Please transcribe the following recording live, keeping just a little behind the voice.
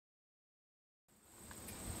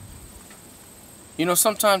You know,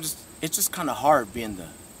 sometimes it's just kind of hard being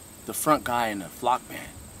the front guy in a flock band.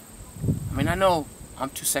 I mean, I know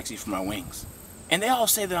I'm too sexy for my wings, and they all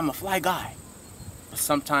say that I'm a fly guy, but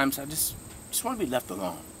sometimes I just want to be left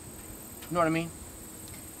alone. You know what I mean?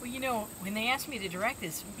 Well, you know, when they asked me to direct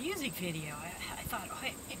this music video, I thought, oh,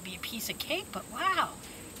 it'd be a piece of cake, but wow,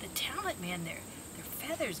 the talent, man, their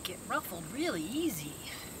feathers get ruffled really easy.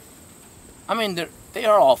 I mean, they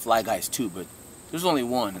are all fly guys too, but there's only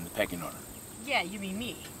one in the pecking order. Yeah, you mean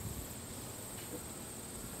me.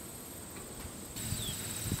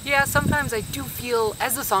 Yeah, sometimes I do feel,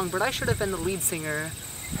 as a songbird, I should have been the lead singer,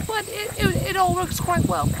 but it all works quite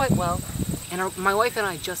well. And my wife and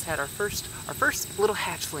I just had our first little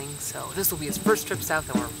hatchling, so this will be his first trip south,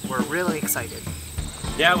 and we're really excited.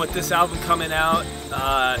 Yeah, with this album coming out,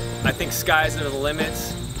 I think sky's are the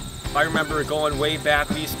limits. If I remember going way back,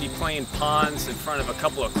 we used to be playing ponds in front of a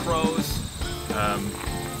couple of crows.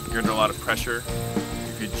 You're under a lot of pressure.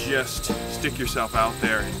 If you just stick yourself out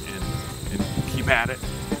there and keep at it,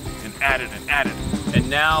 and at it, and at it. And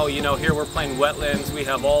now, you know, here we're playing wetlands, we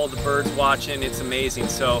have all the birds watching, it's amazing.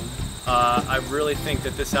 So I really think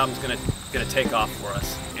that this album's gonna take off for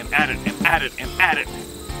us. And at it, and at it, and at it.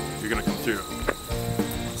 You're gonna come through.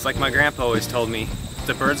 It's like my grandpa always told me, if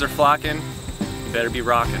the birds are flocking, you better be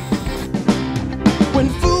rocking. When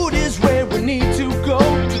food is where we need to go,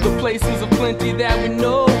 to the places of plenty that we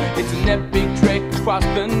know. It's an epic trek across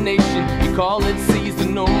the nation. We call it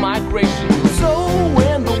seasonal migration. So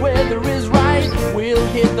when the weather is right, we'll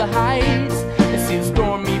hit the heights and see the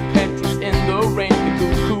stormy petrels in the rain.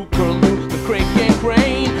 The cuckoo, curlew, the crake and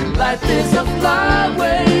crane. Life is a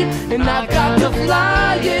flyway, and I've got to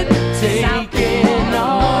fly it, taking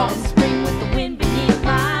off. Spring with the wind beneath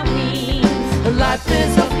my wings. Life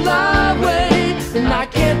is a flyway, and I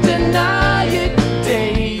can't deny it,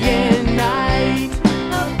 day and night.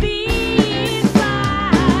 A bee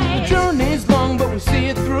fly. The journey's long, but we see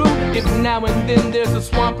it through. If now and then there's a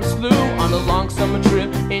swamp or slough, on a long summer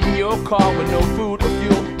trip in your car with no food or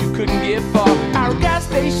fuel, you couldn't get far. Our gas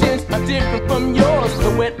stations are different from yours,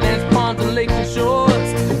 the wetlands, ponds, and lakes and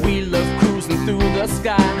shores. We love cruising through the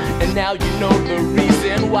sky, and now you know the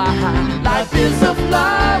reason why. Life is a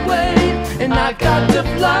flyway, and I got to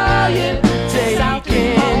fly it,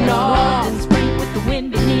 taking off. And spring with the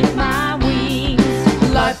wind beneath my wings.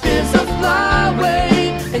 Life is a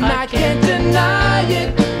flyway, and I can't deny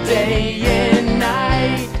it, day and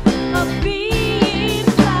night. A bee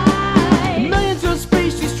fly. Millions of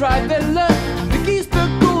species try their luck. The geese, the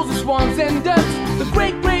ghouls, the swans and ducks, the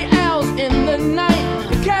great gray owls in the night,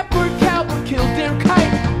 the catbird, cowbird, killdeer,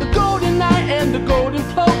 kite, the golden eye and the golden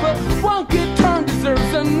plover. One good turn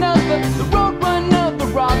deserves another. The roadrunner, the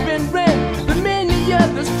robin wren, the many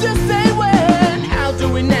others. Just say when. How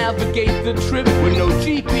do we navigate the trip with no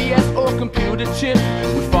GPS or computer chip?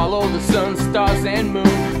 We follow the sun, stars, and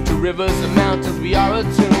moon to rivers and mountains. We are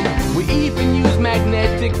attuned. We even use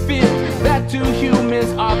magnetic fields that to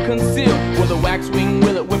humans are concealed. With a waxwing,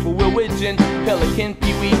 willet, whippoorwill, widgeon, pelican,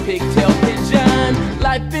 peewee, pigtail, pigeon.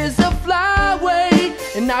 Life is a flyway,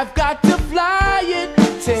 and I've got to fly it,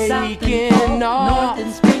 taking off. North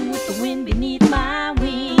and spring with the wind beneath my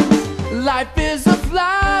wings. Life is a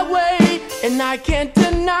flyway, and I can't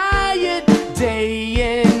deny it,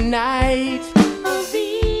 day and night. A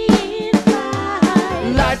bee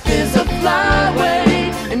fly. Life is a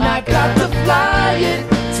flyway, and I got to fly it,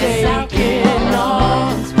 taking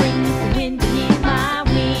off.